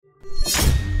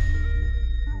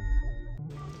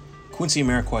Quincy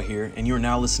Amarikwa here, and you are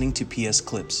now listening to PS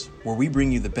Clips, where we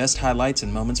bring you the best highlights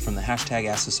and moments from the hashtag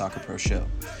Ask the Soccer Pro show.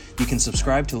 You can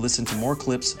subscribe to listen to more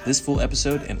clips, this full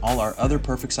episode, and all our other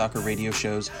Perfect Soccer radio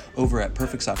shows over at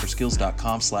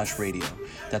perfectsoccerskills.com/radio.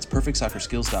 That's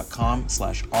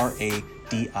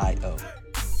perfectsoccerskills.com/RADIO.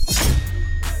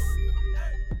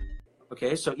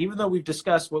 Okay, so even though we've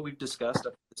discussed what we've discussed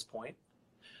up to this point,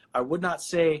 I would not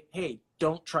say, hey,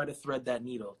 don't try to thread that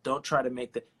needle. Don't try to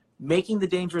making the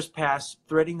dangerous pass,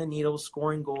 threading the needle,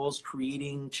 scoring goals,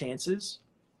 creating chances.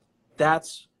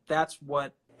 That's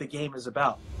what the game is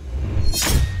about.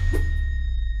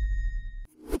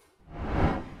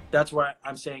 That's why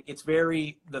I'm saying it's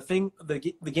very,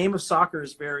 the game of soccer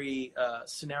is very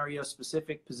scenario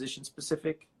specific, position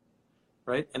specific,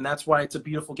 right? And that's why it's a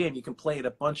beautiful game. You can play it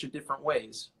a bunch of different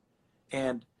ways.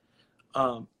 And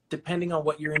depending on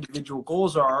what your individual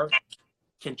goals are,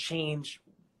 can change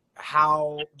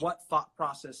what thought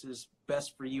process is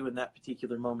best for you in that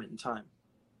particular moment in time,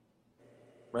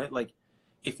 right? Like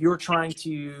if you're trying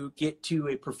to get to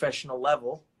a professional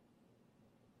level,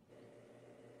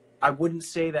 I wouldn't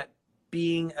say that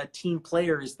being a team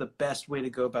player is the best way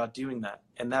to go about doing that.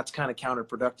 And that's kind of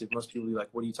counterproductive. Most people will be like,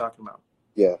 what are you talking about?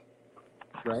 Yeah.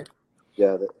 Right?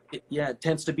 Yeah. It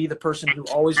tends to be the person who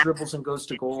always dribbles and goes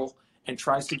to goal and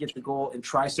tries to get the goal and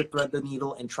tries to thread the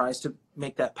needle and tries to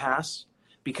make that pass,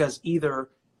 because either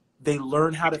they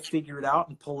learn how to figure it out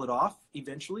and pull it off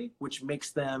eventually, which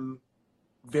makes them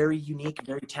very unique,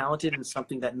 very talented in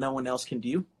something that no one else can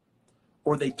do,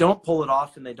 or they don't pull it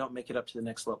off and they don't make it up to the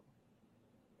next level.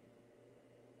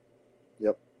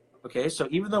 Yep. Okay, so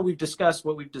even though we've discussed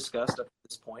what we've discussed up to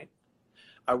this point,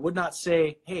 I would not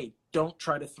say, hey, don't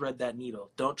try to thread that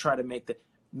needle. Don't try to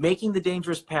making the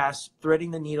dangerous pass, threading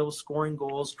the needle, scoring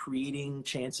goals, creating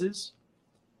chances.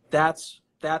 That's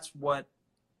what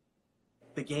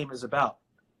the game is about.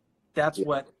 That's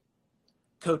what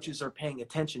coaches are paying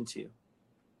attention to.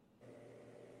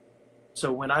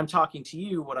 So when I'm talking to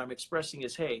you, what I'm expressing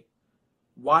is, hey,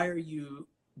 why are you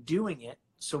doing it?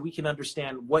 So we can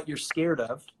understand what you're scared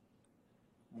of.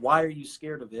 Why are you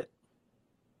scared of it?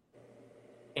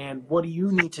 And what do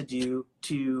you need to do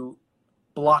to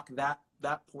block that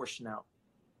portion out?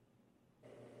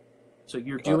 So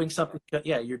you're doing something.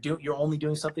 Yeah, you're only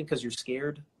doing something because you're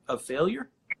scared of failure.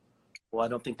 Well, I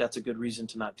don't think that's a good reason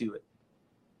to not do it.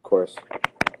 Of course.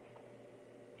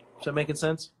 Is that making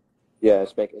sense? Yeah,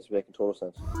 it's making total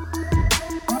sense.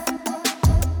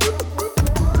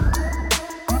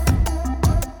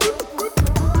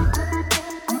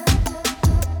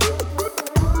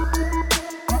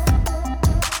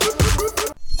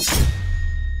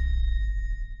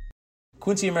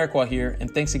 Quincy Amarikwa here,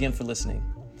 and thanks again for listening.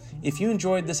 If you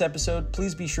enjoyed this episode,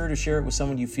 please be sure to share it with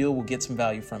someone you feel will get some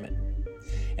value from it.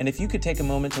 And if you could take a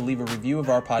moment to leave a review of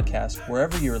our podcast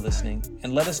wherever you're listening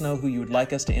and let us know who you would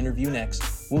like us to interview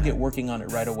next, we'll get working on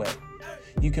it right away.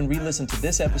 You can re-listen to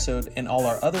this episode and all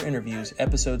our other interviews,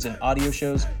 episodes, and audio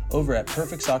shows over at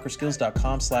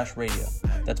perfectsoccerskills.com/radio.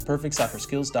 That's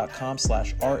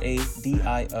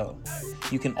perfectsoccerskills.com/RADIO.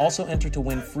 You can also enter to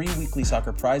win free weekly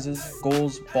soccer prizes,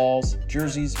 goals, balls,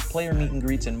 jerseys, player meet and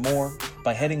greets, and more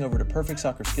by heading over to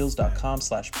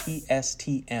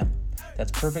perfectsoccerskills.com/PSTM.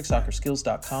 That's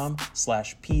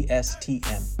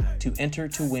perfectsoccerskills.com/PSTM to enter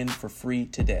to win for free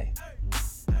today.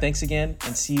 Thanks again,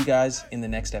 and see you guys in the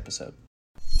next episode.